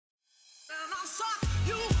suck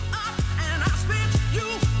you up and I'll spit you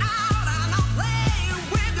out and I'll play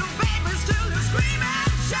with you, baby, still you scream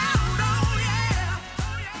and shout, oh yeah,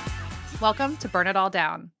 oh yeah. Welcome to Burn It All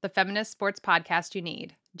Down, the feminist sports podcast you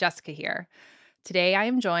need. Jessica here. Today I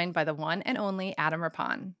am joined by the one and only Adam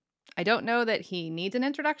Rippon. I don't know that he needs an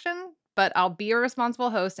introduction, but I'll be a responsible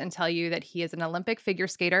host and tell you that he is an Olympic figure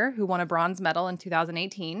skater who won a bronze medal in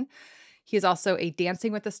 2018. He is also a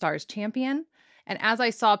Dancing with the Stars champion, and as I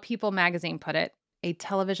saw People magazine put it, a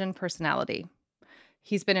television personality.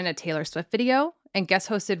 He's been in a Taylor Swift video and guest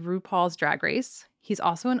hosted RuPaul's Drag Race. He's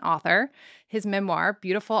also an author. His memoir,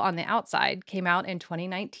 Beautiful on the Outside, came out in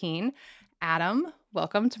 2019. Adam,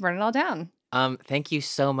 welcome to Burn It All Down. Thank you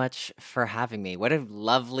so much for having me. What a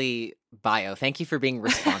lovely bio. Thank you for being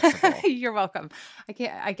responsible. You're welcome. I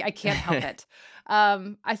can't help it.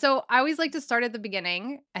 So I always like to start at the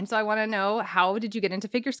beginning, and so I want to know, how did you get into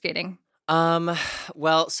figure skating? I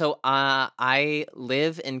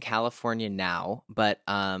live in California now, but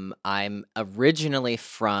I'm originally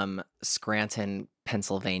from Scranton,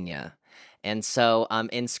 Pennsylvania. And so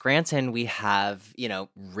in Scranton, we have,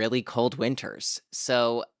 really cold winters.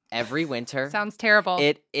 So every winter, Sounds terrible.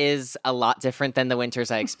 it is a lot different than the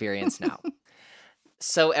winters I experience now.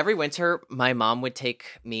 So every winter, my mom would take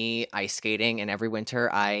me ice skating, and every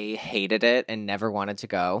winter I hated it and never wanted to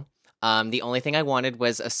go. The only thing I wanted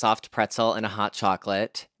was a soft pretzel and a hot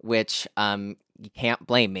chocolate, which you can't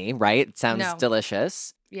blame me, right? It sounds No.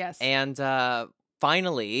 delicious. Yes. And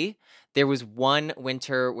finally, there was one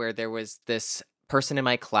winter where there was this person in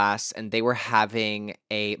my class, and they were having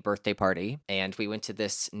a birthday party, and we went to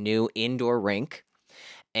this new indoor rink.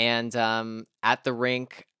 And at the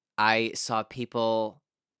rink, I saw people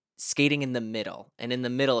skating in the middle. And in the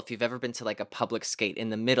middle, if you've ever been to like a public skate, in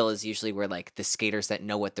the middle is usually where like the skaters that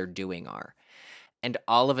know what they're doing are. And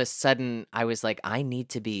all of a sudden, I was like, I need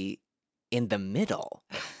to be in the middle.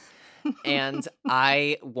 And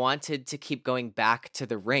I wanted to keep going back to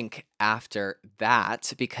the rink after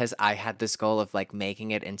that because I had this goal of like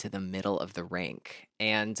making it into the middle of the rink.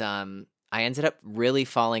 And I ended up really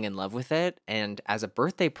falling in love with it. And as a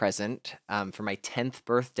birthday present for my 10th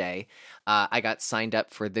birthday, I got signed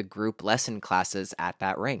up for the group lesson classes at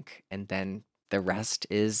that rink. And then the rest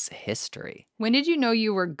is history. When did you know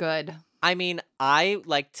you were good? I mean, I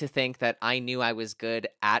like to think that I knew I was good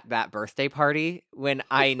at that birthday party when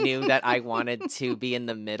I knew that I wanted to be in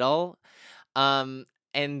the middle.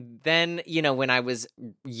 And then, when I was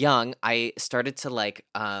young, I started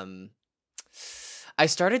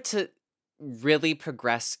to really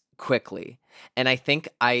progress quickly. And I think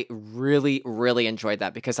I really, really enjoyed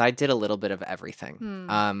that because I did a little bit of everything.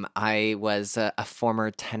 I was a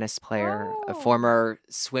former tennis player, a former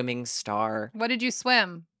swimming star. What did you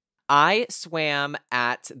swim? I swam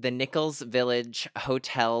at the Nichols Village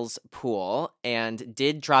Hotel's pool and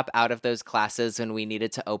did drop out of those classes when we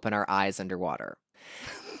needed to open our eyes underwater.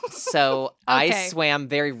 So I Okay. swam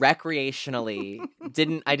very recreationally.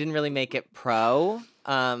 I didn't really make it pro. Okay,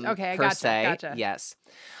 I per gotcha, se. gotcha. Yes.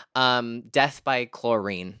 Death by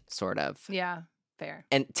chlorine, sort of. Yeah, fair.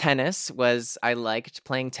 And I liked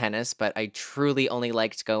playing tennis, but I truly only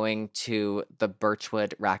liked going to the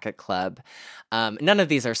Birchwood Racket Club. None of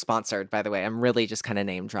these are sponsored, by the way. I'm really just kind of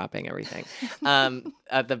name dropping everything.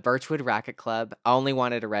 The Birchwood Racket Club, I only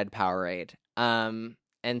wanted a red Powerade. And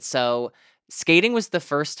so skating was the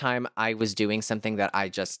first time I was doing something that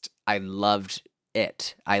I loved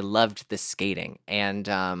it. I loved the skating. And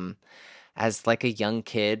as like a young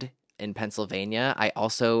kid in Pennsylvania,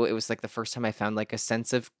 it was like the first time I found like a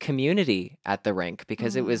sense of community at the rink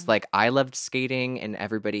because it was like I loved skating and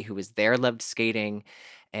everybody who was there loved skating,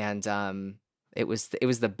 and it was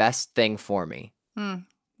the best thing for me.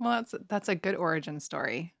 Well, that's a good origin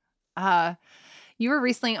story. You were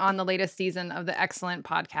recently on the latest season of the excellent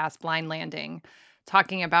podcast Blind Landing,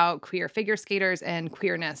 talking about queer figure skaters and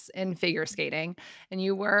queerness in figure skating. And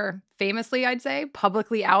you were famously, I'd say,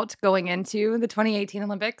 publicly out going into the 2018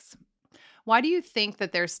 Olympics. Why do you think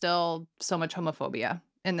that there's still so much homophobia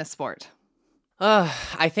in this sport?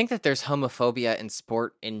 I think that there's homophobia in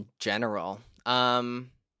sport in general.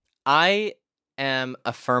 I am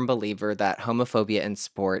a firm believer that homophobia in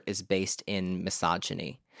sport is based in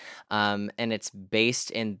misogyny. And it's based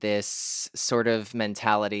in this sort of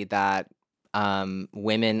mentality that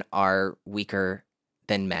women are weaker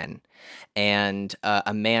than men, and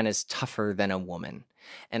a man is tougher than a woman.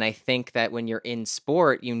 And I think that when you're in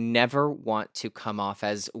sport, you never want to come off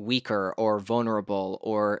as weaker or vulnerable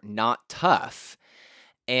or not tough.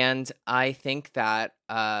 And I think that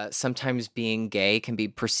sometimes being gay can be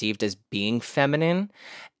perceived as being feminine.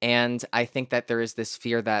 And I think that there is this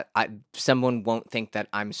fear that someone won't think that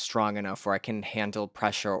I'm strong enough or I can handle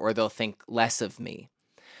pressure, or they'll think less of me.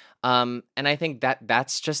 And I think that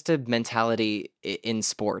that's just a mentality in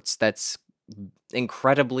sports that's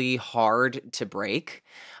incredibly hard to break,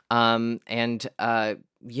 and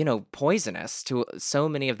poisonous to so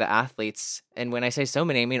many of the athletes. And when I say so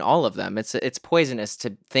many, I mean all of them. It's poisonous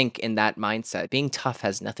to think in that mindset. Being tough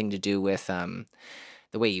has nothing to do with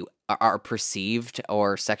the way you are perceived,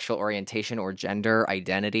 or sexual orientation, or gender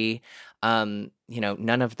identity. None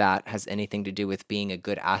of that has anything to do with being a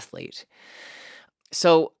good athlete.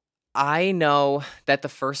 So I know that the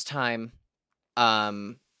first time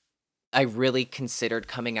I really considered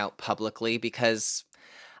coming out publicly, because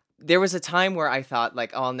there was a time where I thought,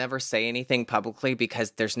 like, oh, I'll never say anything publicly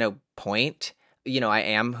because there's no point. I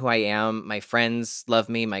am who I am. My friends love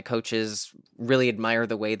me. My coaches really admire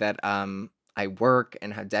the way that I work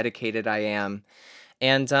and how dedicated I am.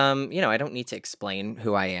 And, I don't need to explain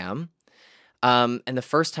who I am. And the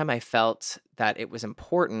first time I felt that it was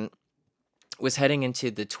important was heading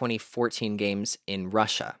into the 2014 games in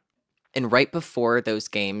Russia. And right before those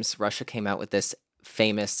games, Russia came out with this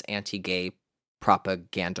famous anti-gay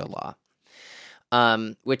propaganda law,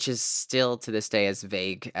 which is still to this day as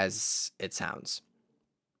vague as it sounds.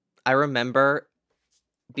 I remember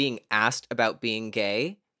being asked about being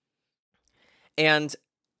gay, and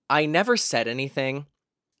I never said anything,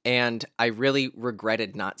 and I really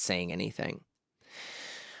regretted not saying anything.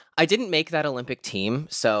 I didn't make that Olympic team,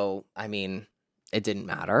 so, I mean, it didn't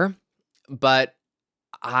matter. But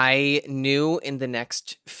I knew in the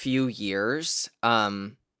next few years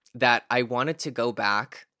that I wanted to go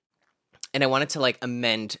back, and I wanted to like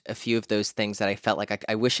amend a few of those things that I felt like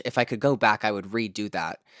I wish if I could go back, I would redo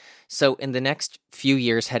that. So in the next few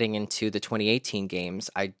years heading into the 2018 games,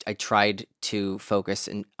 I tried to focus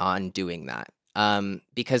on doing that.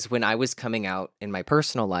 Because when I was coming out in my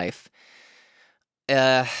personal life,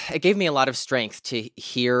 it gave me a lot of strength to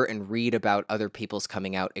hear and read about other people's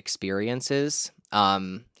coming out experiences,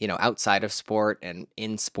 outside of sport and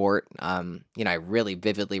in sport. I really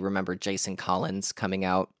vividly remember Jason Collins coming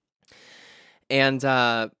out. And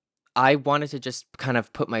I wanted to just kind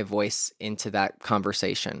of put my voice into that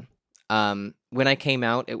conversation. When I came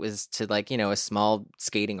out, it was to a small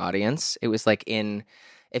skating audience. It was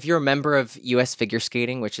if you're a member of US Figure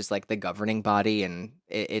Skating, which is like the governing body, and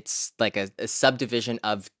it's like a subdivision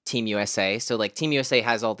of Team USA. So like Team USA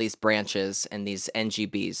has all these branches and these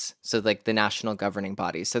NGBs. So like the national governing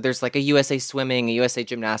bodies. So there's like a USA Swimming, a USA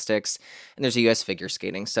Gymnastics, and there's a US Figure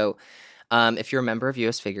Skating. So if you're a member of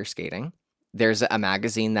US Figure Skating, there's a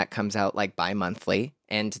magazine that comes out like bi-monthly,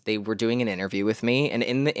 and they were doing an interview with me. And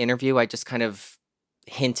in the interview, I just kind of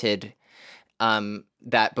hinted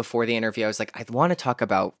that before the interview, I was like, I want to talk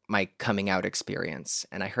about my coming out experience.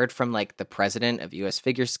 And I heard from like the president of US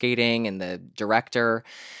Figure Skating and the director,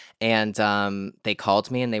 and they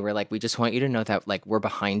called me and they were like, we just want you to know that like we're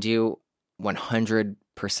behind you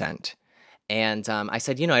 100%. And I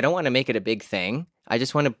said, I don't want to make it a big thing. I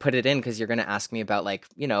just want to put it in because you're going to ask me about like,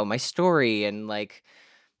 my story and like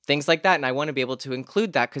things like that. And I want to be able to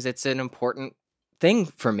include that because it's an important thing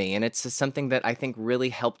for me. And it's something that I think really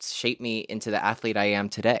helped shape me into the athlete I am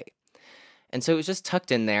today. And so it was just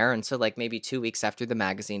tucked in there. And so like maybe 2 weeks after the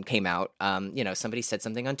magazine came out, somebody said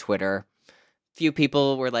something on Twitter. Few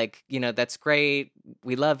people were like, that's great.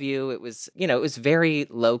 We love you. It was, it was very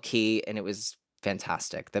low key, and it was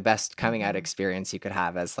fantastic. The best coming out experience you could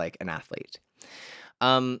have as like an athlete.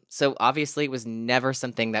 So obviously it was never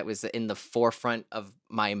something that was in the forefront of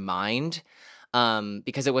my mind,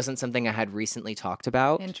 because it wasn't something I had recently talked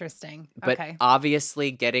about. Interesting. But Okay. obviously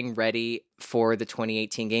getting ready for the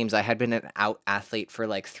 2018 games, I had been an out athlete for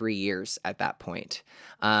like 3 years at that point.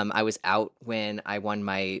 I was out when I won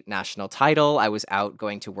my national title. I was out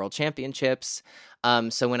going to world championships.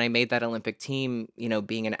 So when I made that Olympic team,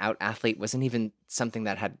 being an out athlete wasn't even something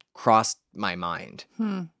that had crossed my mind.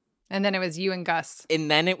 And then it was you and Gus. And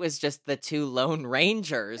then it was just the two Lone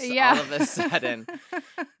Rangers Yeah. all of a sudden.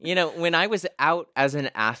 When I was out as an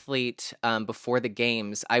athlete before the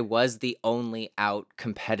games, I was the only out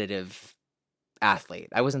competitive athlete.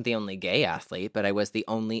 I wasn't the only gay athlete, but I was the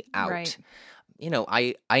only out. Right.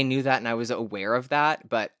 I knew that and I was aware of that,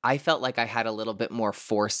 but I felt like I had a little bit more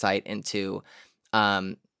foresight into,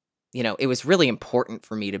 it was really important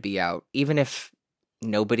for me to be out, even if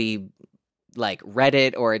nobody like read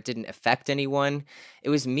it or it didn't affect anyone. It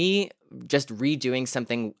was me just redoing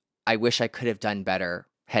something I wish I could have done better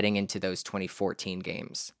heading into those 2014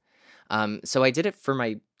 games. So I did it for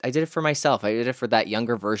my did it for myself. I did it for that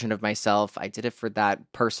younger version of myself. I did it for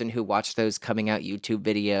that person who watched those coming out YouTube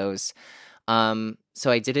videos.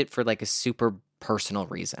 So I did it for like a super personal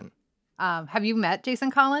reason. Have you met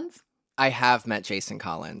Jason Collins? I have met Jason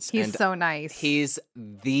Collins. He's and so nice. he's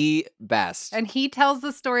the best. And he tells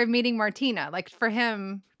the story of meeting Martina. Like for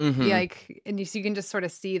him, Mhm. like, and so you can just sort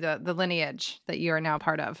of see the lineage that you are now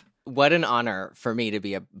part of. What an honor for me to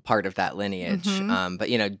be a part of that lineage. Mhm.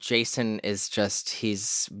 But, Jason is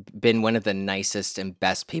he's been one of the nicest and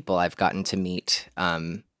best people I've gotten to meet,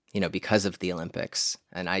 because of the Olympics.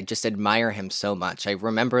 And I just admire him so much. I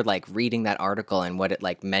remember like reading that article and what it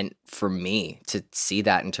like meant for me to see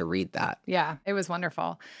that and to read that. Yeah, it was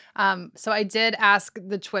wonderful. So I did ask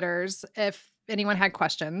the Twitters if anyone had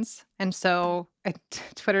questions. And so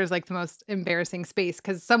Twitter is like the most embarrassing space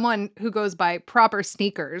because someone who goes by Proper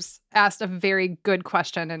Sneakers asked a very good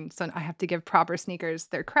question. And so I have to give Proper Sneakers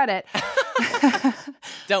their credit.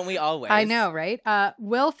 Don't we always? I know, right?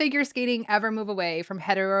 Will figure skating ever move away from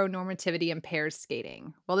heteronormativity and pairs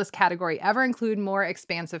skating? Will this category ever include more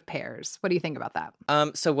expansive pairs? What do you think about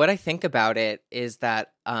that? So what I think about it is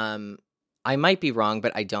that I might be wrong,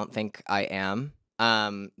 but I don't think I am.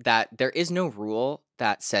 That there is no rule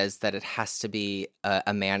that says that it has to be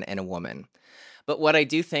a man and a woman. But what I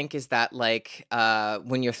do think is that, like,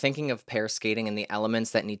 when you're thinking of pair skating and the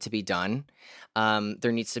elements that need to be done,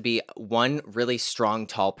 there needs to be one really strong,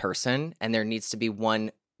 tall person, and there needs to be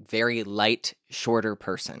one very light, shorter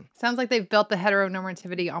person. Sounds like they've built the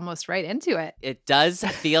heteronormativity almost right into it. It does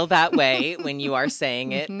feel that way when you are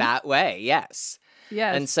saying it Mhm. that way, yes.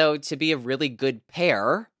 Yes. And so to be a really good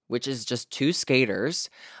pair, which is just two skaters,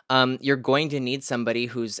 you're going to need somebody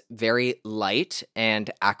who's very light and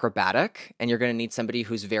acrobatic, and you're going to need somebody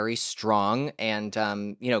who's very strong and,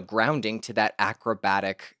 grounding to that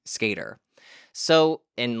acrobatic skater. So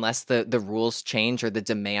unless the rules change or the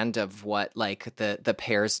demand of what like the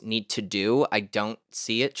pairs need to do, I don't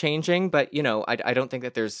see it changing. But, I don't think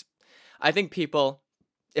that I think people,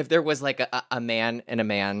 if there was like a man and a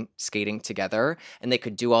man skating together and they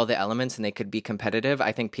could do all the elements and they could be competitive,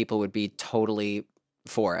 I think people would be totally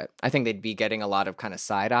for it. I think they'd be getting a lot of kind of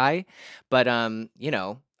side eye, but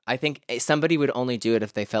I think somebody would only do it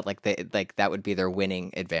if they felt like that would be their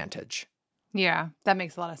winning advantage. Yeah, that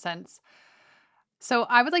makes a lot of sense. So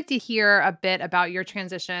I would like to hear a bit about your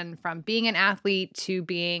transition from being an athlete to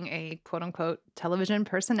being a quote unquote television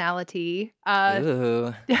personality.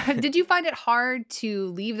 Ooh. Did you find it hard to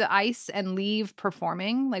leave the ice and leave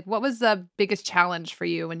performing? Like what was the biggest challenge for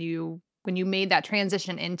you when you made that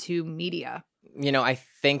transition into media? I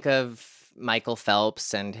think of Michael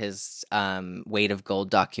Phelps and his Weight of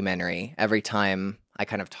Gold documentary every time I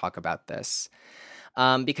kind of talk about this.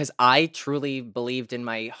 Because I truly believed in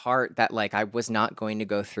my heart that like I was not going to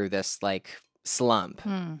go through this like slump.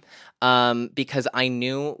 Because I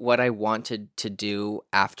knew what I wanted to do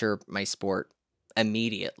after my sport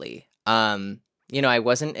immediately. I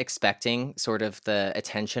wasn't expecting sort of the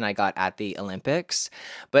attention I got at the Olympics,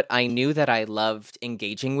 but I knew that I loved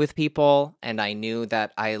engaging with people, and I knew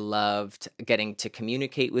that I loved getting to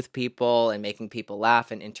communicate with people and making people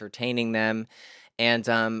laugh and entertaining them. And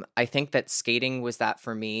I think that skating was that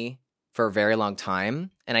for me for a very long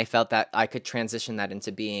time. And I felt that I could transition that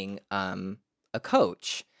into being a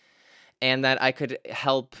coach and that I could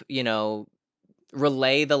help,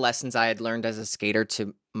 relay the lessons I had learned as a skater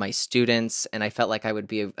to my students. And I felt like I would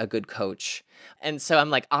be a good coach. And so I'm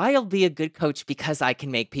like, I'll be a good coach because I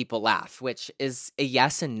can make people laugh, which is a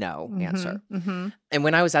yes and no answer. Mm-hmm. And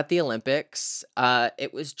when I was at the Olympics,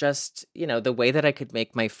 it was just, the way that I could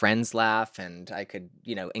make my friends laugh and I could,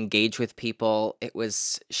 engage with people. It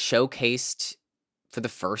was showcased for the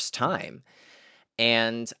first time.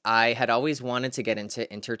 And I had always wanted to get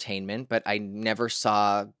into entertainment, but I never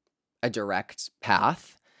saw a direct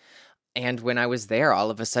path. And when I was there, all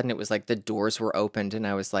of a sudden it was like the doors were opened and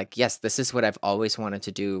I was like, yes, this is what I've always wanted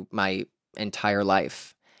to do my entire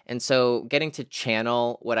life. And so getting to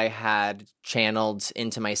channel what I had channeled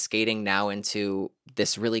into my skating now into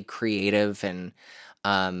this really creative and,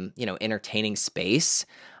 entertaining space,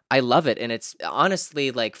 I love it. And it's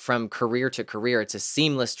honestly like from career to career, it's a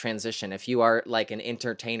seamless transition. If you are like an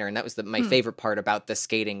entertainer, and that was my favorite part about the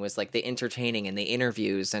skating was like the entertaining and the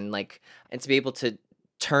interviews and to be able to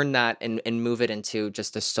turn that and move it into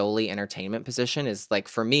just a solely entertainment position is like,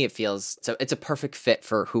 for me, it feels, so it's a perfect fit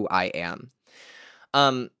for who I am.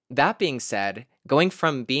 That being said, going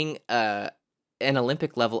from being an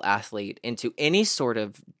Olympic level athlete into any sort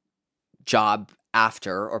of job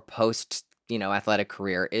after or post, athletic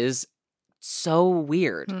career is so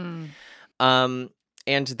weird.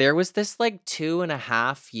 And there was this like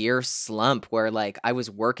 2.5 year slump where like I was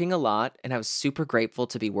working a lot and I was super grateful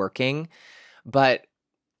to be working. But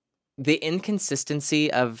the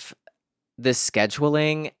inconsistency of the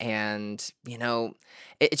scheduling and,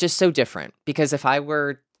 it's just so different. Because if I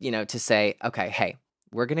were, to say, okay, hey,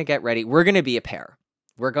 we're going to get ready. We're going to be a pair.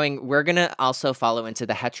 We're going to also follow into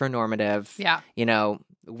the heteronormative, Yeah.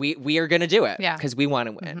 we are going to do it Yeah. because we want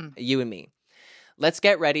to win, you and me. Let's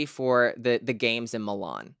get ready for the games in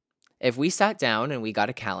Milan. If we sat down and we got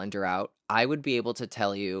a calendar out, I would be able to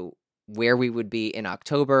tell you where we would be in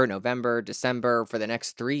October, November, December for the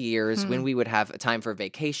next 3 years, when we would have a time for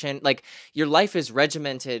vacation. Like your life is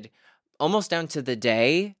regimented almost down to the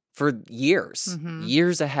day for years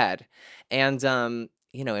ahead. And,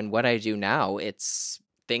 in what I do now,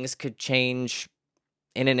 things could change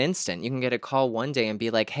in an instant. You can get a call one day and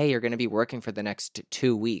be like, hey, you're going to be working for the next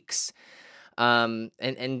 2 weeks.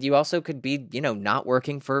 And you also could be, not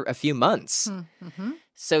working for a few months.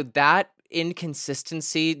 So that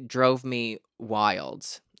inconsistency drove me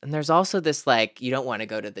wild. And there's also this like, you don't want to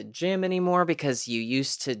go to the gym anymore because you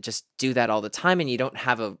used to just do that all the time, and you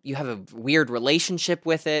have a weird relationship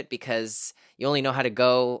with it because you only know how to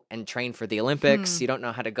go and train for the Olympics. You don't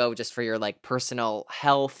know how to go just for your like personal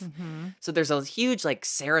health. So there's a huge like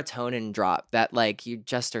serotonin drop that like you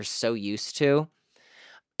just are so used to.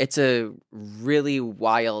 It's a really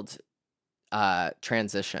wild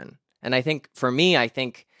transition. And I think for me,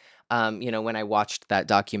 when I watched that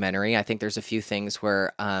documentary, I think there's a few things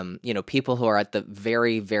where, people who are at the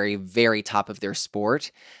very, very, very top of their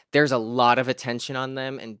sport, there's a lot of attention on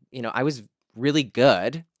them. And, I was really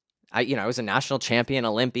good. I was a national champion,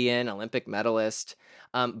 Olympic medalist.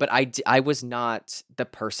 But I was not the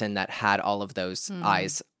person that had all of those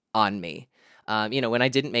eyes on me. When I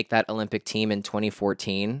didn't make that Olympic team in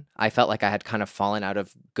 2014, I felt like I had kind of fallen out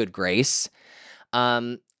of good grace.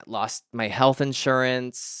 Lost my health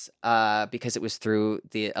insurance because it was through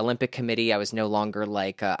the Olympic Committee. I was no longer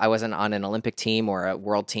I wasn't on an Olympic team or a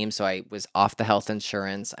world team, so I was off the health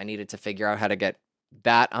insurance. I needed to figure out how to get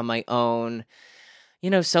that on my own.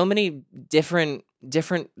 So many different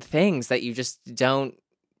things that you just don't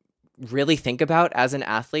really think about as an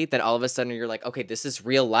athlete, that all of a sudden you're like, okay, this is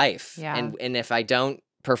real life. Yeah. And if I don't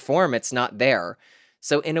perform, it's not there.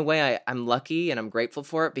 So in a way, I'm lucky and I'm grateful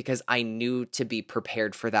for it because I knew to be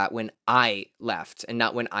prepared for that when I left and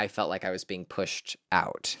not when I felt like I was being pushed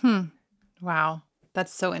out. Wow.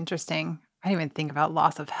 That's so interesting. I didn't even think about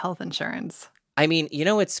loss of health insurance. I mean,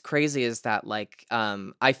 what's crazy is that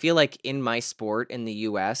I feel like in my sport in the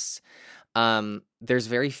US, there's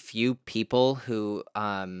very few people who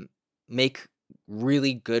make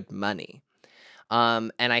really good money.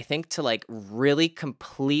 And I think to really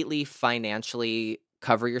completely financially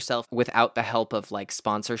cover yourself without the help of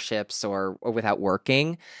sponsorships or without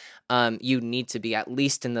working, you need to be at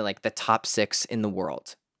least in the top 6 in the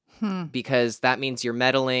world. Because that means you're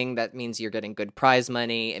medaling, that means you're getting good prize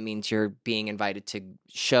money, it means you're being invited to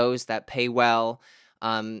shows that pay well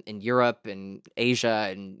in Europe and Asia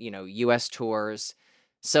and US tours.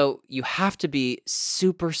 So you have to be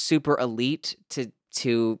super, super elite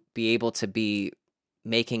to be able to be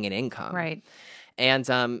making an income. Right.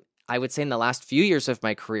 And I would say in the last few years of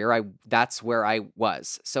my career, that's where I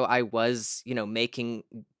was. So I was, making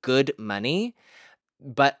good money,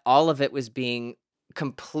 but all of it was being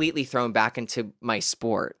completely thrown back into my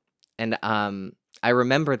sport. And I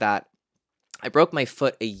remember that I broke my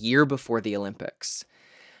foot a year before the Olympics.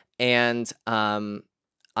 And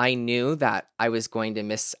I knew that I was going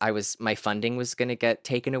to my funding was going to get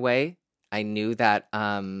taken away. I knew that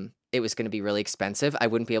it was going to be really expensive. I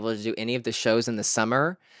wouldn't be able to do any of the shows in the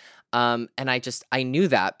summer. And I knew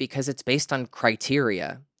that because it's based on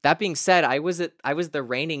criteria. That being said, I was the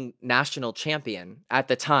reigning national champion at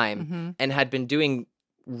the time and had been doing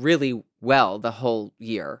really well the whole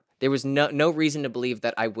year. There was no reason to believe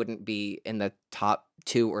that I wouldn't be in the top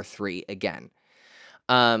 2 or 3 again.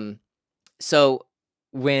 So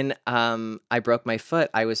when I broke my foot,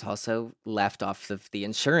 I was also left off of the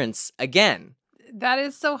insurance again. That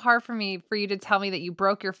is so hard for you to tell me that you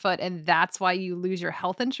broke your foot and that's why you lose your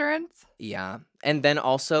health insurance. Yeah. And then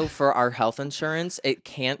also for our health insurance, it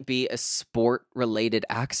can't be a sport-related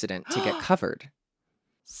accident to get covered.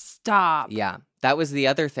 Stop. Yeah. That was the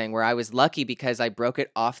other thing where I was lucky because I broke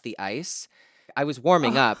it off the ice. I was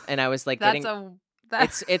warming up and I was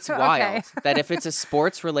it's wild that if it's a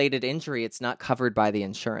sports-related injury, it's not covered by the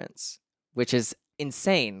insurance, which is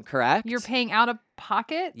insane, correct? You're paying out of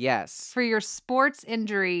pocket Yes. for your sports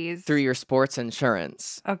injuries. Through your sports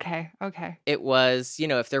insurance. Okay. It was,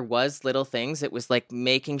 if there was little things, it was like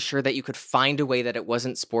making sure that you could find a way that it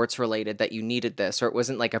wasn't sports related, that you needed this, or it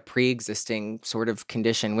wasn't like a pre-existing sort of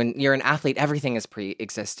condition. When you're an athlete, everything is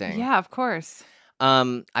pre-existing. Yeah, of course.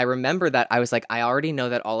 I remember that I was like, I already know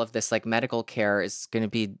that all of this like medical care is going to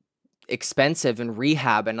be expensive and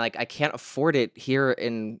rehab, and like I can't afford it here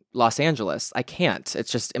in Los Angeles. I can't.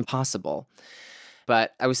 It's just impossible.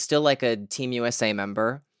 But I was still like a Team USA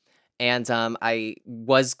member, and I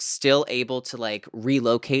was still able to like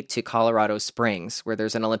relocate to Colorado Springs, where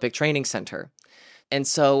there's an Olympic training center. And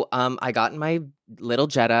so I got in my little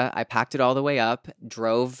Jetta, I packed it all the way up,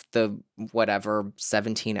 drove the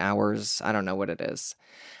 17 hours, I don't know what it is.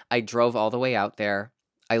 I drove all the way out there.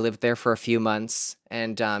 I lived there for a few months,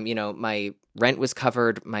 and my rent was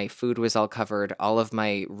covered, my food was all covered, all of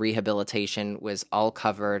my rehabilitation was all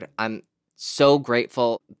covered. I'm so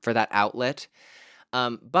grateful for that outlet.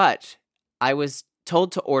 But I was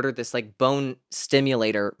told to order this like bone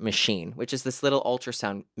stimulator machine, which is this little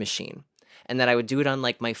ultrasound machine, and that I would do it on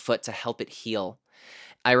like my foot to help it heal.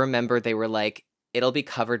 I remember they were like, it'll be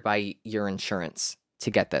covered by your insurance to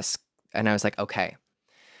get this. And I was like, okay.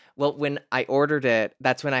 Well, when I ordered it,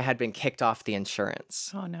 that's when I had been kicked off the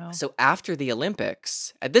insurance. Oh, no. So after the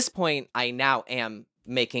Olympics, at this point, I now am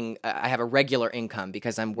making, I have a regular income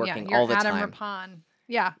because I'm working all the Adam time. Rippon.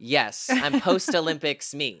 Yeah. Yes, I'm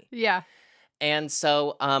post-Olympics me. Yeah. And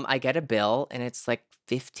so I get a bill, and it's like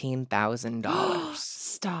 $15,000.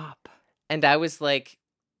 Stop. And I was like,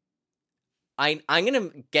 I'm going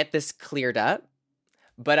to get this cleared up.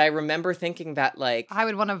 But I remember thinking that like, I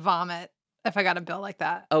would want to vomit if I got a bill like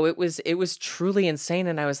that. oh, it was truly insane.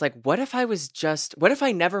 And I was like, what if I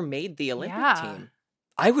never made the Olympic team?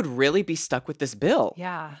 I would really be stuck with this bill.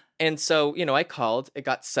 Yeah. And so, I called, it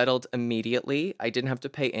got settled immediately. I didn't have to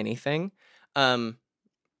pay anything.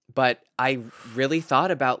 But I really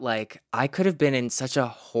thought about like, I could have been in such a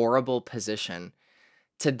horrible position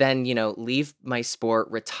to then, leave my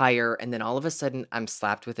sport, retire, and then all of a sudden I'm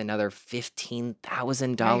slapped with another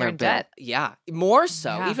 $15,000 Now you're bill. in debt. Yeah, more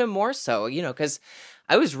so, Yeah. even more so, because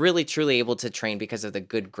I was really truly able to train because of the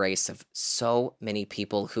good grace of so many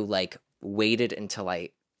people who like waited until I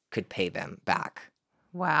could pay them back.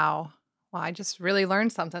 Wow. Well, I just really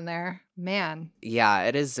learned something there. Man. Yeah,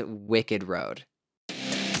 it is a wicked road.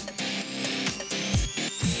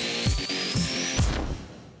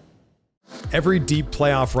 Every deep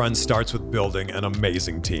playoff run starts with building an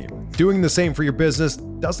amazing team. Doing the same for your business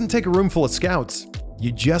doesn't take a room full of scouts.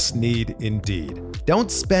 You just need Indeed.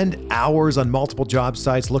 Don't spend hours on multiple job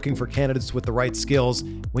sites looking for candidates with the right skills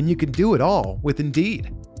when you can do it all with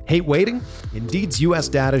Indeed. Hate waiting? Indeed's US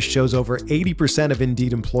data shows over 80% of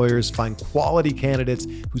Indeed employers find quality candidates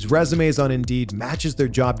whose resumes on Indeed matches their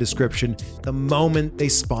job description the moment they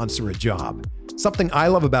sponsor a job. Something I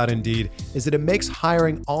love about Indeed is that it makes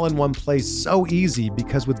hiring all in one place so easy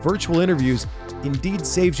because with virtual interviews, Indeed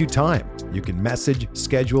saves you time. You can message,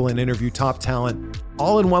 schedule, and interview top talent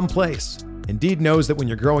all in one place. Indeed knows that when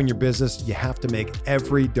you're growing your business, you have to make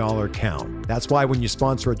every dollar count. That's why when you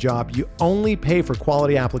sponsor a job, you only pay for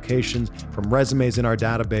quality applications from resumes in our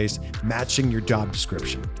database matching your job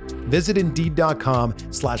description. Visit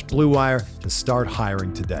Indeed.com/Blue Wire to start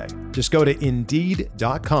hiring today. Just go to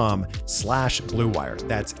Indeed.com/Blue Wire.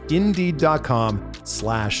 That's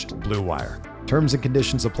Indeed.com/Blue Wire. Terms and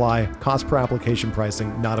conditions apply. Cost per application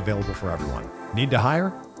pricing not available for everyone. Need to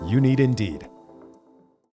hire? You need Indeed.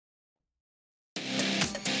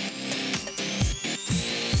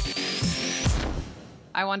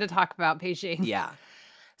 I wanted to talk about Beijing. Yeah.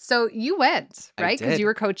 So you went, I right? Because did. you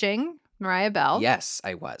were coaching Mariah Bell. Yes,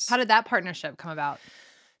 I was. How did that partnership come about?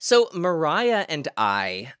 So Mariah and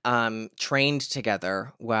I trained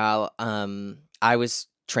together while I was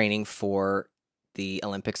training for the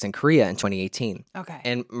Olympics in Korea in 2018. Okay.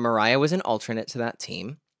 And Mariah was an alternate to that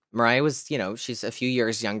team. Mariah was, she's a few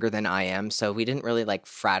years younger than I am, so we didn't really like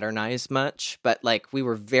fraternize much, but like we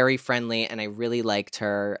were very friendly and I really liked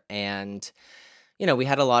her, and we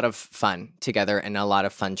had a lot of fun together and a lot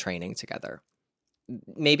of fun training together.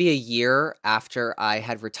 Maybe a year after I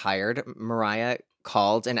had retired, Mariah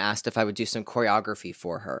called and asked if I would do some choreography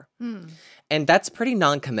for her. And that's pretty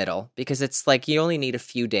non-committal because it's like you only need a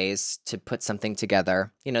few days to put something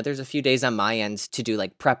together. There's a few days on my end to do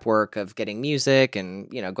like prep work of getting music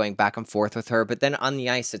and, going back and forth with her. But then on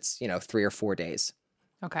the ice, it's, 3 or 4 days.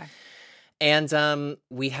 Okay. And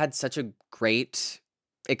we had such a great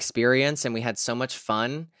experience and we had so much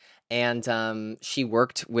fun. And she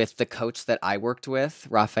worked with the coach that I worked with,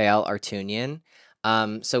 Rafael Artunian.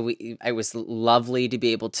 It was lovely to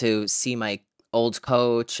be able to see my old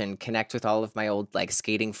coach and connect with all of my old like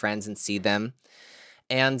skating friends and see them.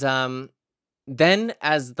 And then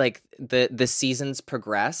as like the seasons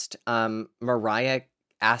progressed, Mariah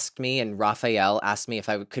asked me and Raphael asked me if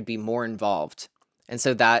I could be more involved. And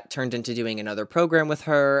so that turned into doing another program with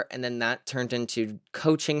her. And then that turned into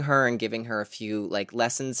coaching her and giving her a few like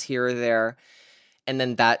lessons here or there. And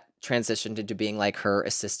then that transitioned into being like her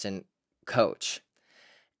assistant coach,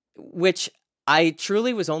 which I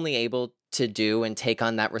truly was only able to do and take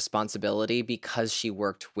on that responsibility because she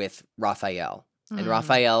worked with Raphael. And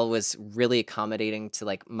Raphael was really accommodating to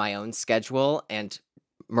like my own schedule. And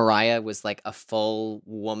Mariah was like a full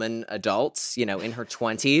woman adult, you know, in her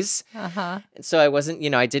 20s. And so I wasn't, you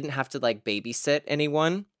know, I didn't have to like babysit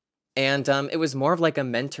anyone. And it was more of like a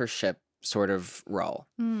mentorship sort of role.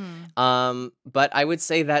 But I would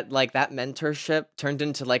say that like that mentorship turned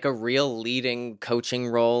into like a real leading coaching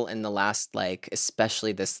role in the last, like,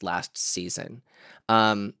 especially this last season.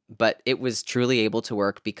 But it was truly able to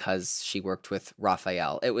work because she worked with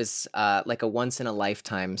Raphael. It was like a once in a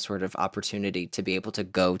lifetime sort of opportunity to be able to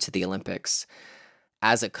go to the Olympics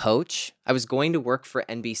as a coach. I was going to work for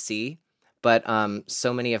NBC, but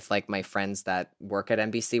so many of like my friends that work at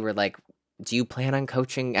NBC were like, do you plan on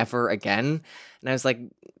coaching ever again? And I was like,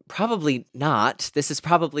 probably not. This is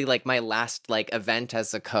probably like my last like event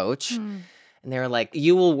as a coach. And they were like,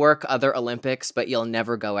 you will work other Olympics, but you'll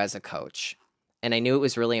never go as a coach. And I knew it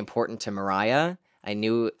was really important to Mariah. I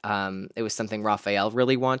knew it was something Raphael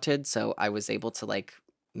really wanted. So I was able to like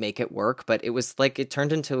make it work. But it was like it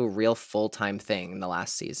turned into a real full-time thing in the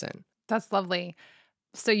last season. That's lovely.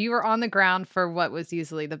 So you were on the ground for what was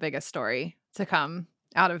easily the biggest story to come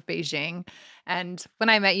out of Beijing. And when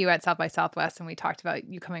I met you at South by Southwest and we talked about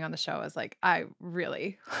you coming on the show, I was like, I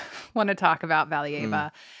really want to talk about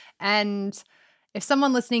Valieva. And if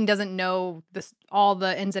someone listening doesn't know all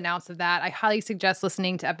the ins and outs of that, I highly suggest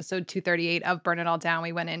listening to episode 238 of Burn It All Down.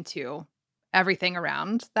 We went into everything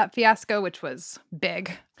around that fiasco, which was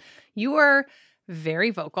big. You were very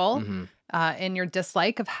vocal in your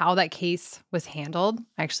dislike of how that case was handled.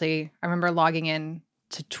 Actually, I remember logging in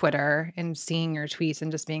to Twitter and seeing your tweets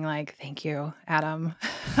and just being like, thank you, Adam.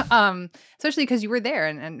 Especially because you were there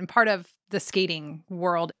and part of the skating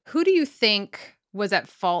world. Who do you think was at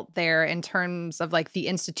fault there in terms of like the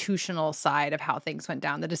institutional side of how things went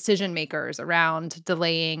down, the decision makers around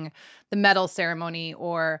delaying the medal ceremony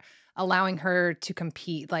or allowing her to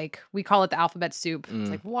compete? Like we call it the alphabet soup. It's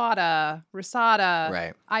like WADA, RUSADA,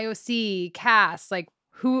 Right. IOC, CAS, like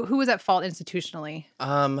who was at fault institutionally?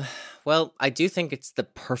 Well, I do think it's the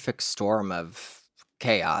perfect storm of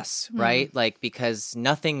chaos, right? Like, because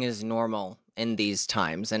nothing is normal in these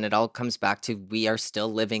times. And it all comes back to we are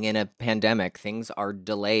still living in a pandemic. Things are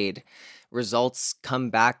delayed. Results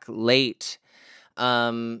come back late.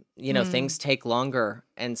 Things take longer.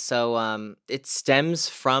 And so it stems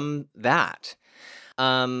from that.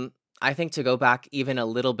 I think to go back even a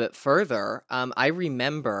little bit further, I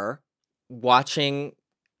remember watching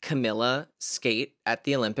Camilla skate at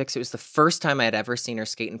the Olympics. It was the first time I had ever seen her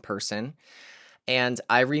skate in person. And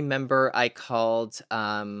I remember I called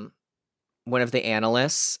one of the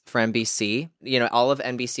analysts for NBC. You know, all of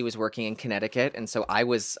NBC was working in Connecticut. And so I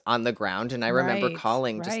was on the ground and I remember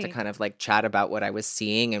calling just to kind of like chat about what I was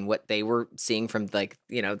seeing and what they were seeing from like,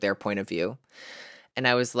 you know, their point of view. And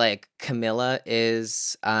I was like, Camilla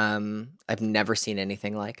is, I've never seen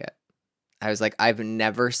anything like it. I was like, I've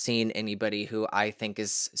never seen anybody who I think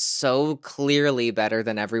is so clearly better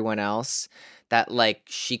than everyone else that like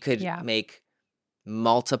she could make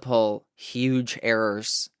multiple huge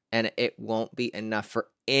errors and it won't be enough for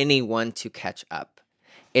anyone to catch up.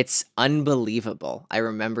 It's unbelievable. I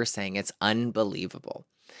remember saying it's unbelievable.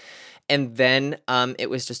 And then it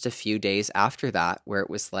was just a few days after that where it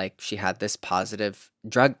was like she had this positive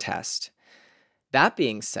drug test. That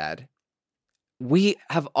being said, we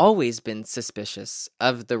have always been suspicious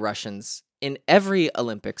of the Russians in every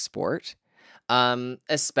Olympic sport,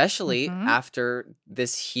 especially after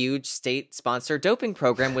this huge state-sponsored doping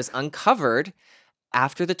program was uncovered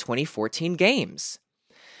after the 2014 games.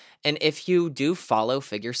 And if you do follow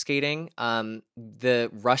figure skating, the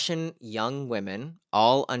Russian young women,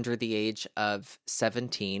 all under the age of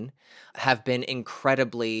 17, have been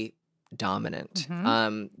incredibly dominant.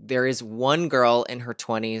 There is one girl in her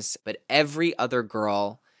 20s, but every other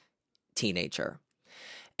girl, teenager.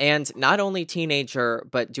 And not only teenager,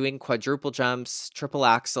 but doing quadruple jumps, triple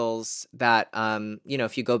axels that,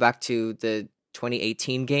 if you go back to the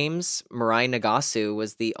 2018 games, Mirai Nagasu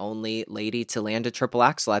was the only lady to land a triple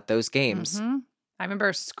axel at those games. I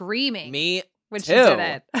remember screaming. Me when too. she did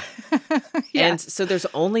it. Yeah. And so there's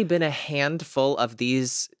only been a handful of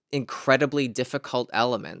these incredibly difficult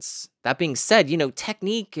elements. That being said,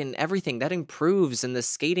 technique and everything that improves and the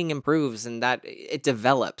skating improves and that it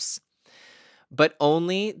develops. But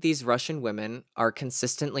only these Russian women are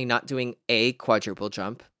consistently not doing a quadruple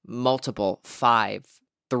jump, multiple, 5,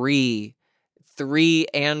 3,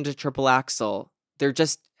 and a triple axel. They're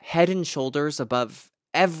just head and shoulders above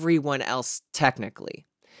everyone else technically,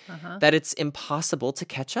 that it's impossible to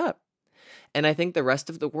catch up. And I think the rest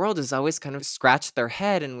of the world has always kind of scratched their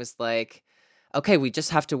head and was like, okay, we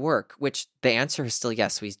just have to work, which the answer is still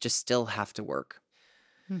yes, we just still have to work.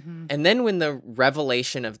 And then when the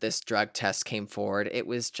revelation of this drug test came forward, it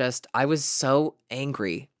was just, I was so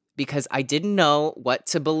angry because I didn't know what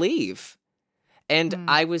to believe. And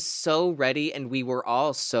I was so ready, and we were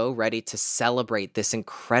all so ready to celebrate this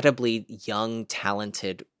incredibly young,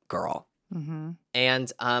 talented girl.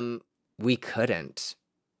 And we couldn't.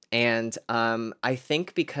 And I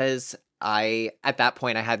think because at that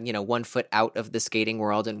point, I had, 1 foot out of the skating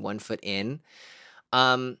world and 1 foot in,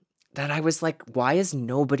 that I was like, why is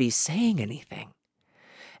nobody saying anything?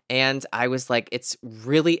 And I was like, it's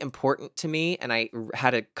really important to me. And I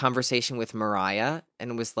had a conversation with Mariah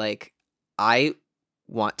and was like, I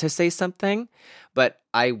want to say something, but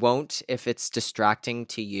I won't if it's distracting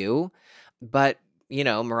to you. But,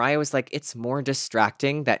 Mariah was like, it's more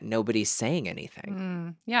distracting that nobody's saying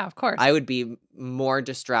anything. Yeah, of course. I would be more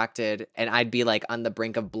distracted and I'd be like on the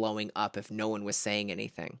brink of blowing up if no one was saying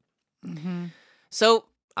anything. So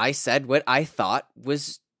I said what I thought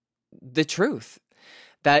was the truth,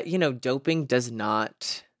 that, doping does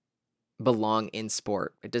not belong in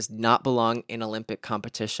sport. It does not belong in Olympic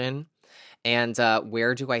competition. And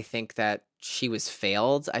where do I think that she was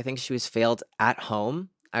failed? I think she was failed at home.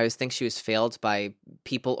 I always think she was failed by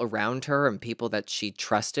people around her and people that she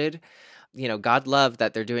trusted. God love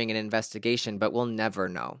that they're doing an investigation, but we'll never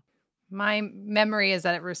know. My memory is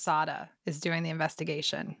that RUSADA is doing the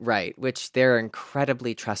investigation. Right, which they're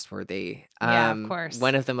incredibly trustworthy. Yeah, of course.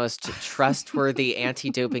 One of the most trustworthy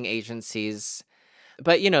anti-doping agencies.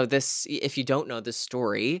 But, this, if you don't know the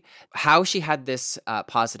story, how she had this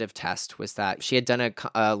positive test was that she had done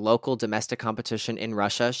a local domestic competition in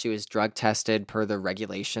Russia. She was drug tested per the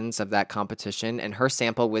regulations of that competition, and her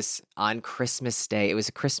sample was on Christmas Day. It was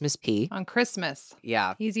a Christmas pee. On Christmas.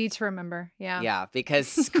 Yeah. Easy to remember. Yeah. Yeah,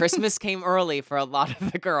 because Christmas came early for a lot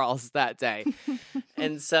of the girls that day.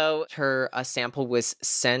 And so her sample was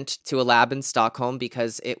sent to a lab in Stockholm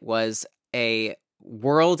because it was a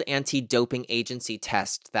World Anti-Doping Agency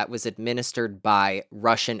test that was administered by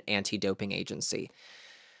Russian Anti-Doping Agency.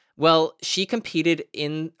 Well, she competed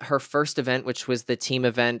in her first event, which was the team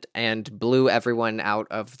event, and blew everyone out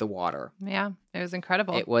of the water. Yeah, it was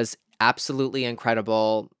incredible. It was absolutely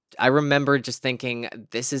incredible. I remember just thinking,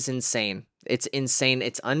 this is insane. It's insane.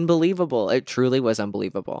 It's unbelievable. It truly was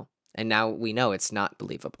unbelievable. And now we know it's not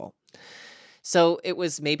believable. So it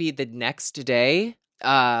was maybe the next day.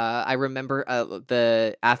 I remember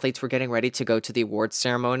the athletes were getting ready to go to the awards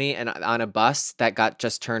ceremony and on a bus that got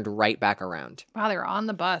just turned right back around. Wow, they were on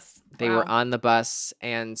the bus. They were on the bus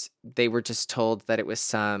and they were just told that it was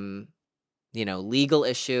some, legal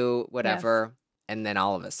issue, whatever. Yes. And then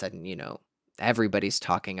all of a sudden, everybody's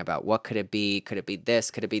talking about what could it be? Could it be this?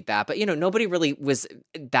 Could it be that? But, nobody really was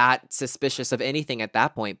that suspicious of anything at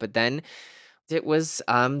that point. But then it was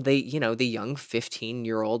the young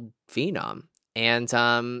 15-year-old phenom. And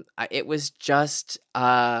it was just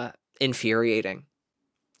infuriating.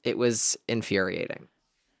 It was infuriating.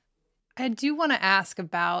 I do want to ask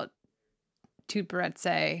about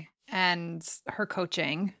Tutberidze and her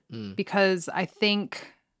coaching, because I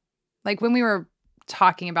think, like, when we were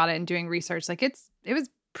talking about it and doing research, like, it was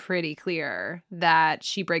pretty clear that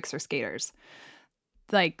she breaks her skaters.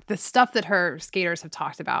 Like, the stuff that her skaters have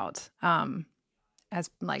talked about, as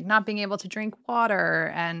like not being able to drink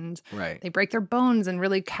water, and right. They break their bones in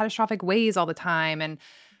really catastrophic ways all the time. And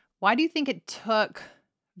why do you think it took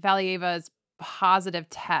Valieva's positive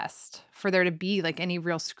test for there to be like any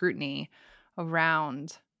real scrutiny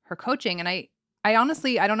around her coaching? And I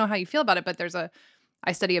honestly, I don't know how you feel about it, but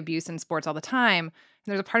I study abuse in sports all the time. And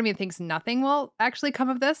there's a part of me that thinks nothing will actually come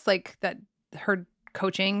of this, like that her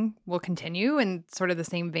coaching will continue in sort of the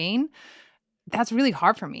same vein. That's really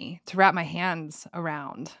hard for me to wrap my hands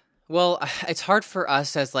around. Well, it's hard for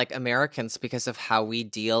us as like Americans because of how we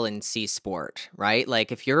deal and see sport, right?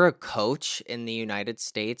 Like if you're a coach in the United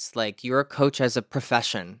States, like you're a coach as a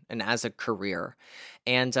profession and as a career.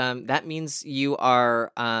 And that means you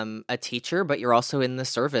are a teacher, but you're also in the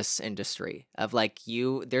service industry of like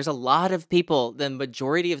there's a lot of people, the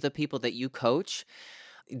majority of the people that you coach,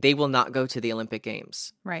 they will not go to the Olympic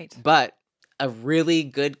Games. Right. But a really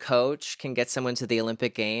good coach can get someone to the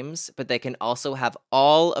Olympic Games, but they can also have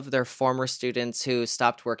all of their former students who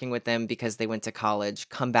stopped working with them because they went to college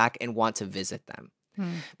come back and want to visit them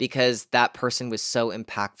because that person was so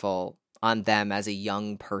impactful on them as a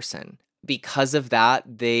young person. Because of that,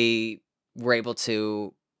 they were able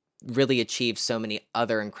to really achieve so many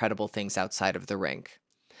other incredible things outside of the rink.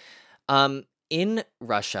 In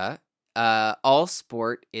Russia, all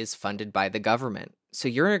sport is funded by the government. So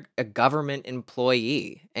you're a government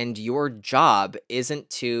employee, and your job isn't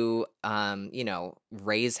to,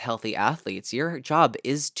 raise healthy athletes. Your job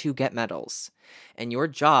is to get medals, and your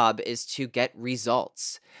job is to get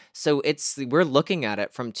results. So we're looking at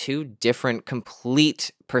it from two different,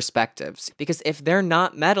 complete perspectives. Because if they're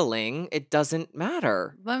not medaling, it doesn't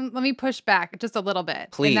matter. Let me push back just a little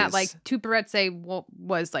bit. Please. In that, like, Tupuretze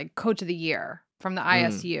was like coach of the year from the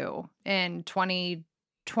ISU in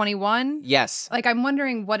 2021. Yes. Like, I'm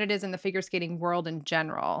wondering what it is in the figure skating world in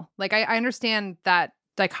general. Like, I understand that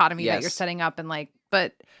dichotomy that you're Yes. setting up, and like,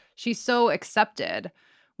 but she's so accepted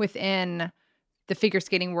within the figure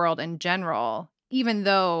skating world in general, even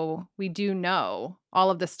though we do know all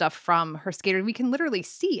of this stuff from her skater. We can literally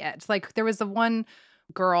see it. Like, there was the one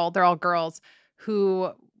girl, they're all girls,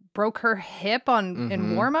 who broke her hip in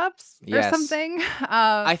Mhm. warm-ups or Yes. something.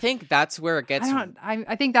 I think that's where it gets.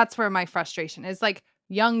 I think that's where my frustration is, like,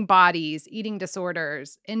 young bodies, eating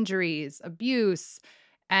disorders, injuries, abuse.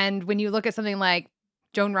 And when you look at something like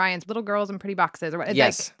Joan Ryan's Little Girls in Pretty Boxes, or what,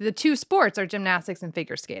 Yes. like, the two sports are gymnastics and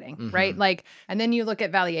figure skating, right? Mhm. Like, and then you look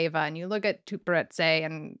at Valieva and you look at Tupuretze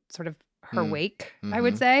and sort of her wake, I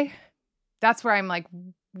would Mhm. say. That's where I'm like,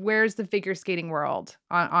 where's the figure skating world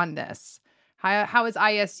on this? How is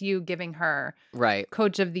ISU giving her Right.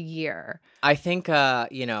 coach of the year? I think,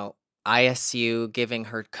 ISU giving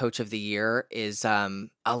her coach of the year is a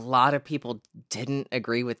lot of people didn't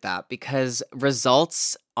agree with that because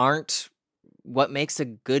results aren't what makes a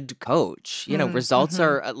good coach. Results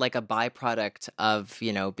are like a byproduct of,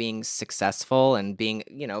 being successful and being,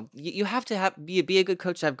 you have to be a good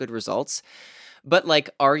coach to have good results. But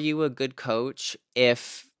like, are you a good coach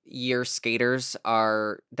if your skaters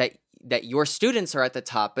are that your students are at the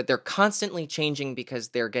top, but they're constantly changing because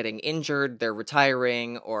they're getting injured, they're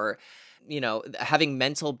retiring, or having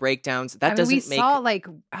mental breakdowns? That we doesn't make saw, like,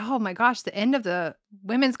 oh my gosh, the end of the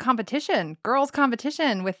women's competition, girls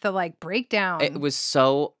competition, with the like breakdown. it was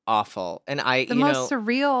so awful. And the most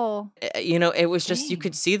surreal. it was just, you thing.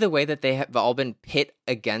 could see the way that they have all been pit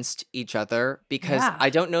against each other because Yeah. I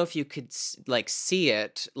don't know if you could see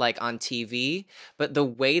it like on TV, but the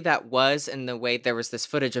way that was, and the way there was this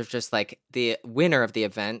footage of just like the winner of the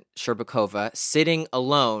event, Sherbakova, sitting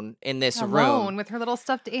alone in this room. Alone with her little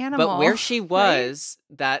stuffed animal. But where she right? was,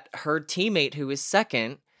 that her teammate who was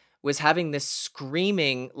second was having this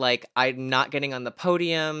screaming, like, I'm not getting on the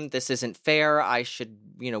podium. This isn't fair. I should,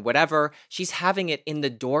 whatever. She's having it in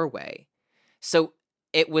the doorway. So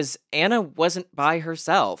Anna wasn't by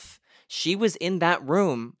herself. She was in that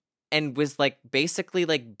room and was like basically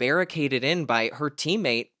like barricaded in by her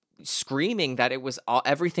teammate, screaming that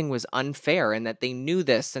everything was unfair and that they knew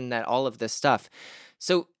this and that all of this stuff.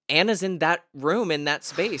 So Anna's in that room, in that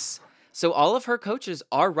space. So all of her coaches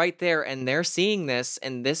are right there and they're seeing this,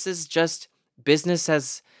 and this is just business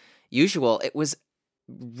as usual. It was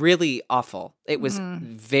really awful. It was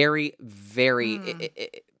very, very,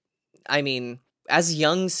 I mean, as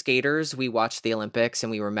young skaters, we watch the Olympics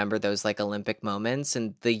and we remember those like Olympic moments,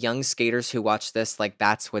 and the young skaters who watch this, like,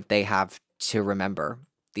 that's what they have to remember.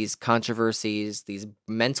 These controversies, these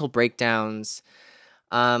mental breakdowns.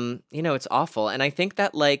 It's awful. And I think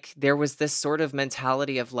that like there was this sort of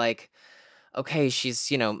mentality of like, okay,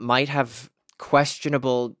 she's, might have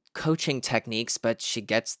questionable coaching techniques, but she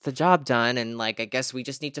gets the job done. And like, I guess we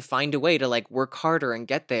just need to find a way to like work harder and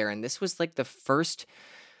get there. And this was like the first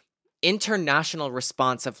international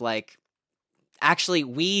response of like, actually,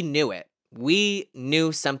 we knew it. We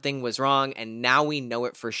knew something was wrong, and now we know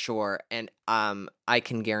it for sure. And I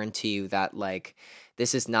can guarantee you that like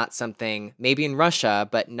this is not something, maybe in Russia,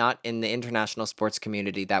 but not in the international sports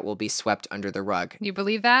community, that will be swept under the rug. You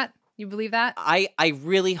believe that? You believe that? I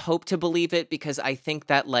really hope to believe it, because I think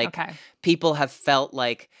that like Okay. people have felt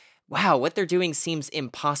like, wow, what they're doing seems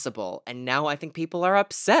impossible. And now I think people are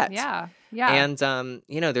upset. Yeah. Yeah. And,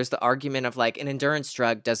 there's the argument of like an endurance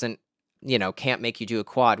drug can't make you do a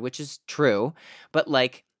quad, which is true. But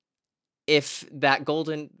like, if that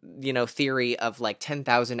golden, theory of like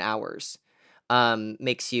 10,000 hours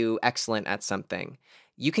makes you excellent at something,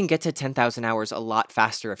 you can get to 10,000 hours a lot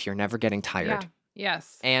faster if you're never getting tired. Yeah.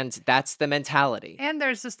 Yes. And that's the mentality. And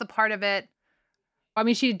there's just the part of it I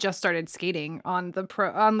mean, she just started skating on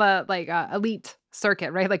the elite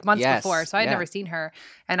circuit, right? Like months Yes, before. So I had yeah. never seen her.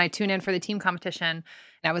 And I tuned in for the team competition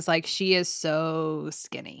and I was like, she is so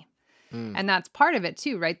skinny. Mm. And that's part of it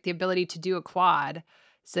too, right? The ability to do a quad.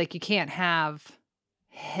 It's like you can't have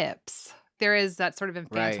hips. There is that sort of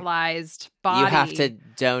Right. infantilized body. You have to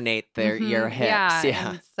donate your hips. Yeah. Yeah.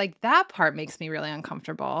 And it's like that part makes me really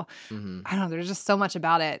uncomfortable. Mhm. I don't know. There's just so much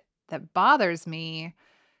about it that bothers me.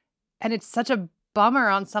 And it's such a bummer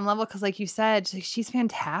on some level because, like you said, she's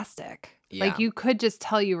fantastic. Yeah. Like you could just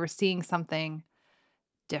tell you were seeing something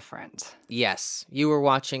different. Yes, you were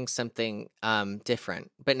watching something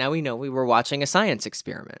different, but now we know we were watching a science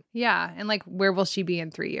experiment. Yeah. And like, where will she be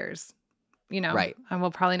in 3 years? You know, Right. And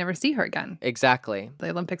we'll probably never see her again. Exactly. The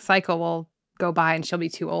Olympic cycle will go by and she'll be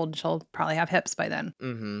too old. She'll probably have hips by then.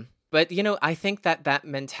 Mm-hmm. But, I think that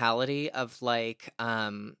mentality of like,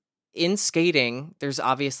 in skating, there's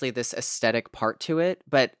obviously this aesthetic part to it,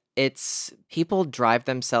 but it's people drive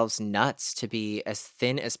themselves nuts to be as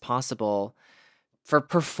thin as possible for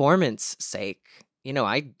performance sake.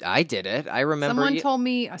 I did it. I remember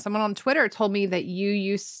Someone on Twitter told me that you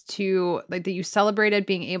used to, like, that you celebrated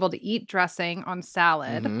being able to eat dressing on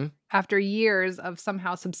salad Mhm. after years of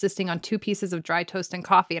somehow subsisting on 2 pieces of dry toast and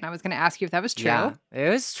coffee. And I was going to ask you if that was true. Yeah, it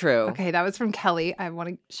was true. Okay, that was from Kelly. I want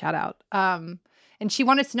to shout out. And she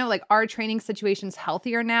wanted to know, like, are training situations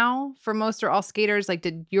healthier now for most or all skaters? Like,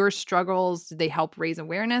 did your struggles, did they help raise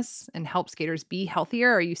awareness and help skaters be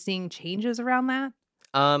healthier? Are you seeing changes around that?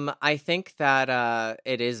 I think that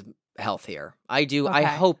it is healthier. I do. I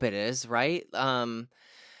Okay. hope it is, right?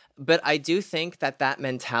 But I do think that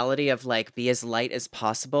mentality of like be as light as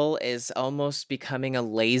possible is almost becoming a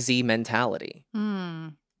lazy mentality.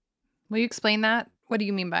 Will you explain that? What do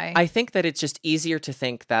you mean by? I think that it's just easier to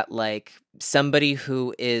think that like somebody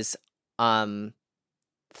who is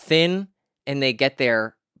thin and they get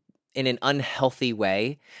there in an unhealthy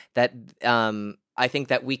way, that I think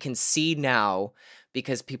that we can see now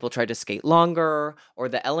because people try to skate longer or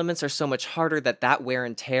the elements are so much harder that wear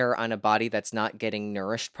and tear on a body that's not getting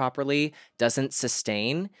nourished properly doesn't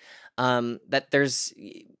sustain.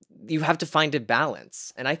 You have to find a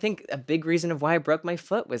balance. And I think a big reason of why I broke my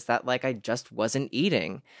foot was that like I just wasn't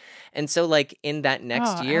eating. And so like in that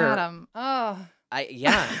next year, Adam. Oh,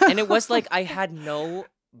 and it was like I had no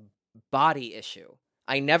body issue.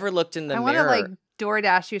 I never looked in the I want to mirror. like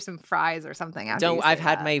DoorDash you some fries or something. After you I've say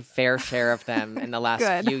had that. my fair share of them in the last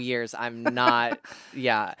Good. few years. I'm not,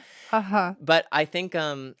 yeah. Uh-huh. But I think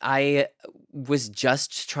I was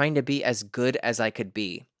just trying to be as good as I could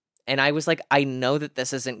be. And I was like, I know that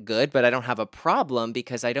this isn't good, but I don't have a problem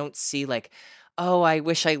because I don't see like, oh, I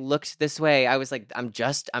wish I looked this way. I was like,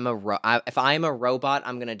 if I'm a robot,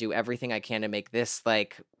 I'm going to do everything I can to make this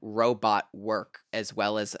like robot work as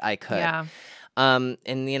well as I could. Yeah. And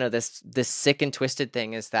this sick and twisted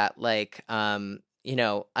thing is that like,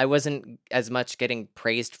 I wasn't as much getting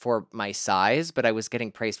praised for my size, but I was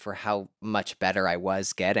getting praised for how much better I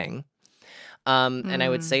was getting. And I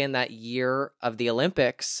would say in that year of the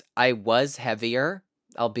Olympics, I was heavier,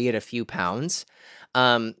 albeit a few pounds.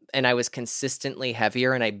 And I was consistently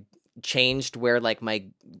heavier and I changed where like my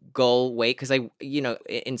goal weight, because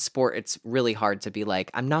in sport, it's really hard to be like,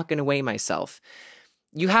 I'm not going to weigh myself.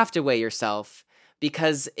 You have to weigh yourself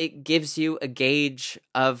because it gives you a gauge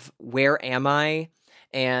of where am I?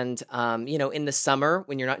 And, in the summer,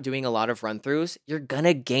 when you're not doing a lot of run-throughs, you're going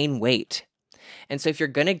to gain weight. And so if you're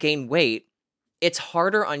going to gain weight, it's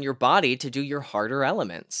harder on your body to do your harder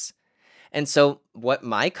elements. And so what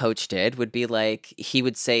my coach did would be like, he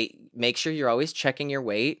would say, make sure you're always checking your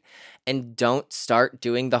weight and don't start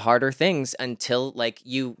doing the harder things until like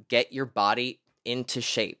you get your body into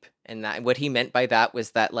shape. And that what he meant by that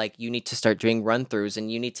was that like you need to start doing run-throughs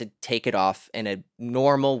and you need to take it off in a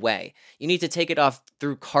normal way. You need to take it off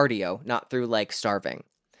through cardio, not through like starving.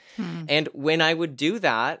 And when I would do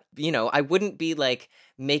that, I wouldn't be like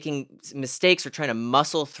making mistakes or trying to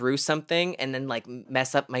muscle through something and then like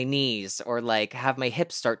mess up my knees or like have my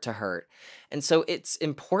hips start to hurt. And so it's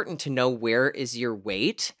important to know where is your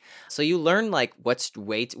weight. So you learn like what's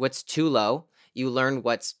too low. You learn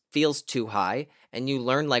what feels too high, and you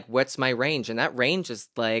learn like what's my range. And that range is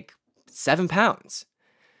like 7 pounds.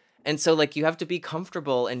 And so like you have to be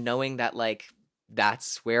comfortable in knowing that like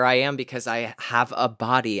that's where I am because I have a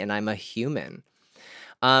body and I'm a human.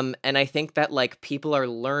 And I think that like people are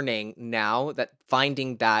learning now that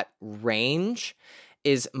finding that range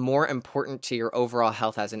is more important to your overall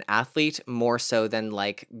health as an athlete, more so than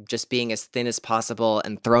like just being as thin as possible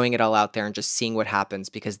and throwing it all out there and just seeing what happens,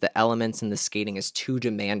 because the elements in the skating is too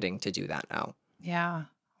demanding to do that now. Yeah.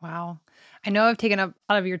 Wow. I know I've taken up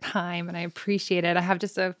a lot of your time and I appreciate it. I have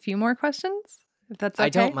just a few more questions, if that's okay. I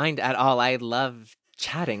don't mind at all. I love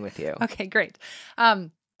chatting with you. Okay, great.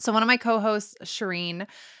 So one of my co-hosts, Shireen,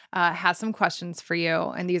 has some questions for you,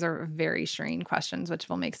 and these are very Shireen questions, which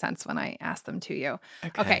will make sense when I ask them to you.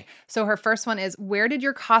 Okay, so her first one is, where did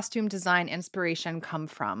your costume design inspiration come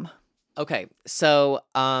from? Okay, so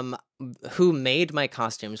who made my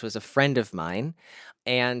costumes was a friend of mine,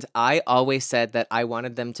 and I always said that I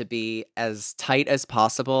wanted them to be as tight as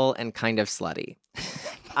possible and kind of slutty.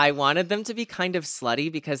 I wanted them to be kind of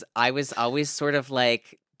slutty because I was always sort of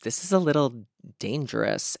like, this is a little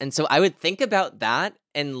dangerous. And so I would think about that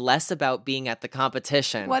and less about being at the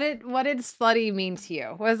competition. What did slutty mean to you?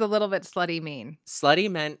 What does a little bit slutty mean? Slutty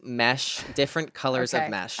meant mesh, different colors Okay. of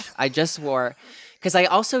mesh. I just wore, because I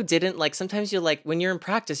also didn't like, sometimes you like, when you're in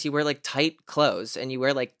practice, you wear like tight clothes and you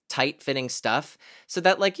wear like tight fitting stuff so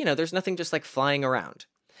that like, there's nothing just like flying around.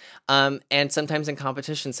 And sometimes in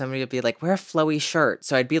competition, somebody would be like, wear a flowy shirt.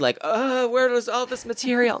 So I'd be like, where does all this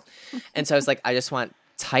material? And so I was like, I just want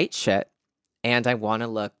tight shit and I want to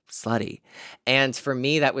look slutty. And for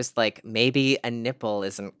me, that was like, maybe a nipple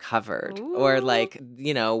isn't covered or Ooh. like,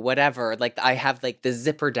 whatever. Like I have like the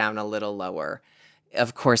zipper down a little lower.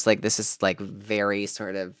 Of course, like this is like very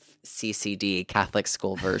sort of CCD Catholic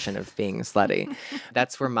school version of being slutty.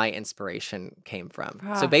 That's where my inspiration came from.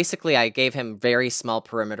 So basically I gave him very small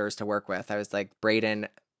perimeters to work with. I was like, Braden,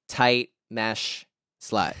 tight mesh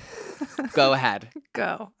slut. Go ahead.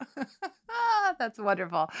 Go. That's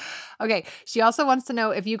wonderful. Okay. She also wants to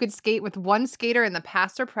know, if you could skate with one skater in the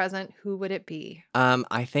past or present, who would it be?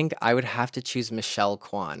 I think I would have to choose Michelle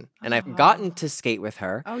Kwan. And I've gotten to skate with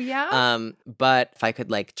her. Oh, yeah? But if I could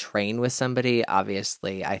like train with somebody,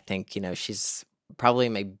 obviously, I think, she's probably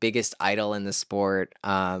my biggest idol in the sport.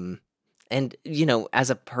 And, as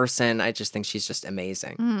a person, I just think she's just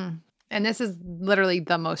amazing. And this is literally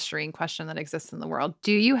the most Shireen question that exists in the world.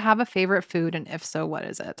 Do you have a favorite food? And if so, what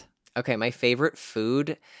is it? Okay, my favorite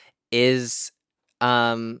food is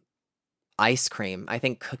ice cream. I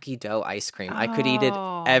think cookie dough ice cream. I could eat it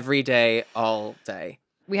Oh. every day, all day.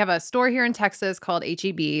 We have a store here in Texas called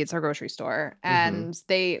HEB. It's our grocery store. And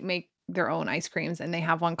they make their own ice creams. And they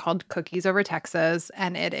have one called Cookies Over Texas.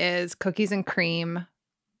 And it is cookies and cream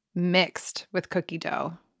mixed with cookie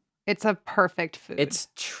dough. It's a perfect food. It's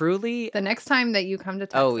truly. The next time that you come to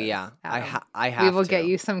Texas. Oh yeah, Adam, I have. we will to. get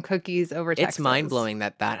you some cookies over Texas. It's mind blowing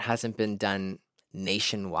that hasn't been done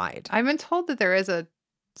nationwide. I've been told that there is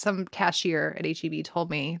some cashier at HEB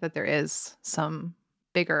told me that there is some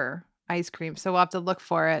bigger ice cream. So we'll have to look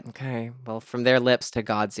for it. Okay, well, from their lips to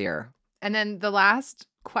God's ear. And then the last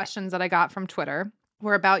questions that I got from Twitter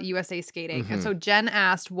were about USA Skating. And so Jen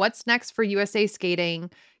asked, what's next for USA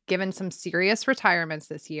Skating, given some serious retirements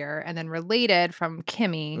this year? And then related from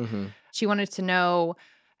Kimmy, she wanted to know,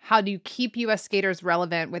 how do you keep US skaters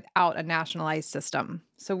relevant without a nationalized system?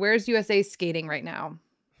 So where's USA Skating right now?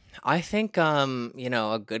 I think,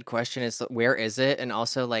 a good question is, where is it? And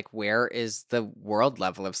also, like, where is the world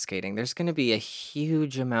level of skating? There's going to be a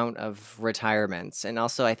huge amount of retirements. And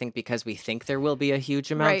also, I think because we think there will be a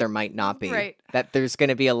huge amount, Right. there might not be. Right. That there's going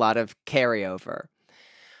to be a lot of carryover.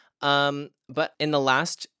 But in the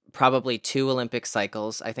last probably 2 Olympic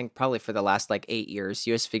cycles, I think probably for the last like 8 years,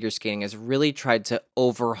 US figure skating has really tried to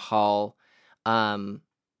overhaul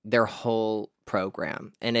their whole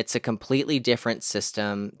program. And it's a completely different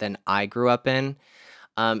system than I grew up in.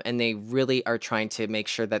 And they really are trying to make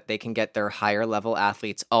sure that they can get their higher level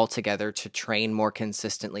athletes all together to train more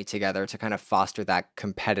consistently together to kind of foster that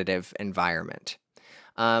competitive environment.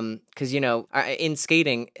 Because, in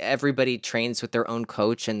skating, everybody trains with their own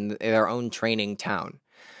coach and their own training town.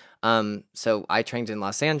 So I trained in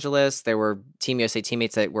Los Angeles. There were Team USA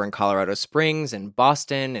teammates that were in Colorado Springs and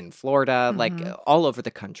Boston and Florida, like all over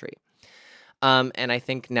the country. And I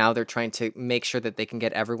think now they're trying to make sure that they can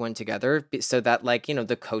get everyone together so that, like,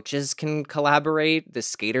 the coaches can collaborate, the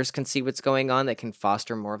skaters can see what's going on, they can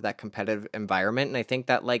foster more of that competitive environment. And I think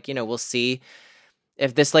that, like, we'll see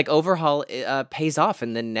if this like overhaul pays off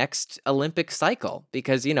in the next Olympic cycle,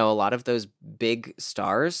 because, a lot of those big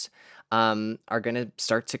stars are going to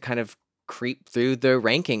start to kind of creep through the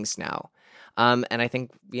rankings now. And I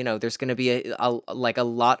think, there's going to be a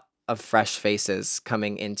lot of fresh faces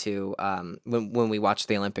coming into when we watch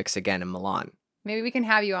the Olympics again in Milan. Maybe we can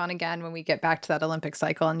have you on again when we get back to that Olympic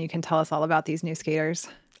cycle and you can tell us all about these new skaters.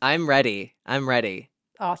 I'm ready.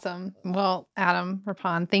 Awesome. Well, Adam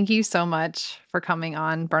Rippon, thank you so much for coming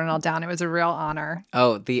on Burn It All Down. It was a real honor.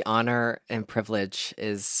 Oh, the honor and privilege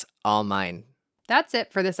is all mine. That's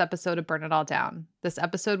it for this episode of Burn It All Down. This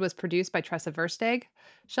episode was produced by Tressa Versteg.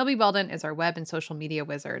 Shelby Weldon is our web and social media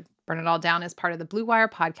wizard. Burn It All Down is part of the Blue Wire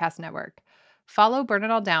Podcast Network. Follow Burn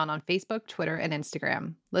It All Down on Facebook, Twitter, and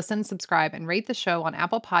Instagram. Listen, subscribe, and rate the show on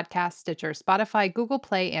Apple Podcasts, Stitcher, Spotify, Google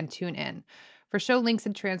Play, and TuneIn. For show links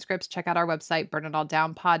and transcripts, check out our website,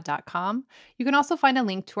 burnitalldownpod.com. You can also find a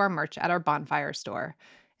link to our merch at our Bonfire store.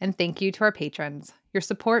 And thank you to our patrons. Your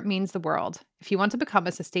support means the world. If you want to become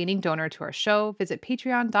a sustaining donor to our show, visit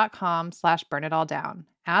patreon.com/burnitalldown.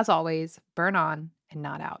 As always, burn on and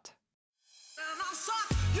not out.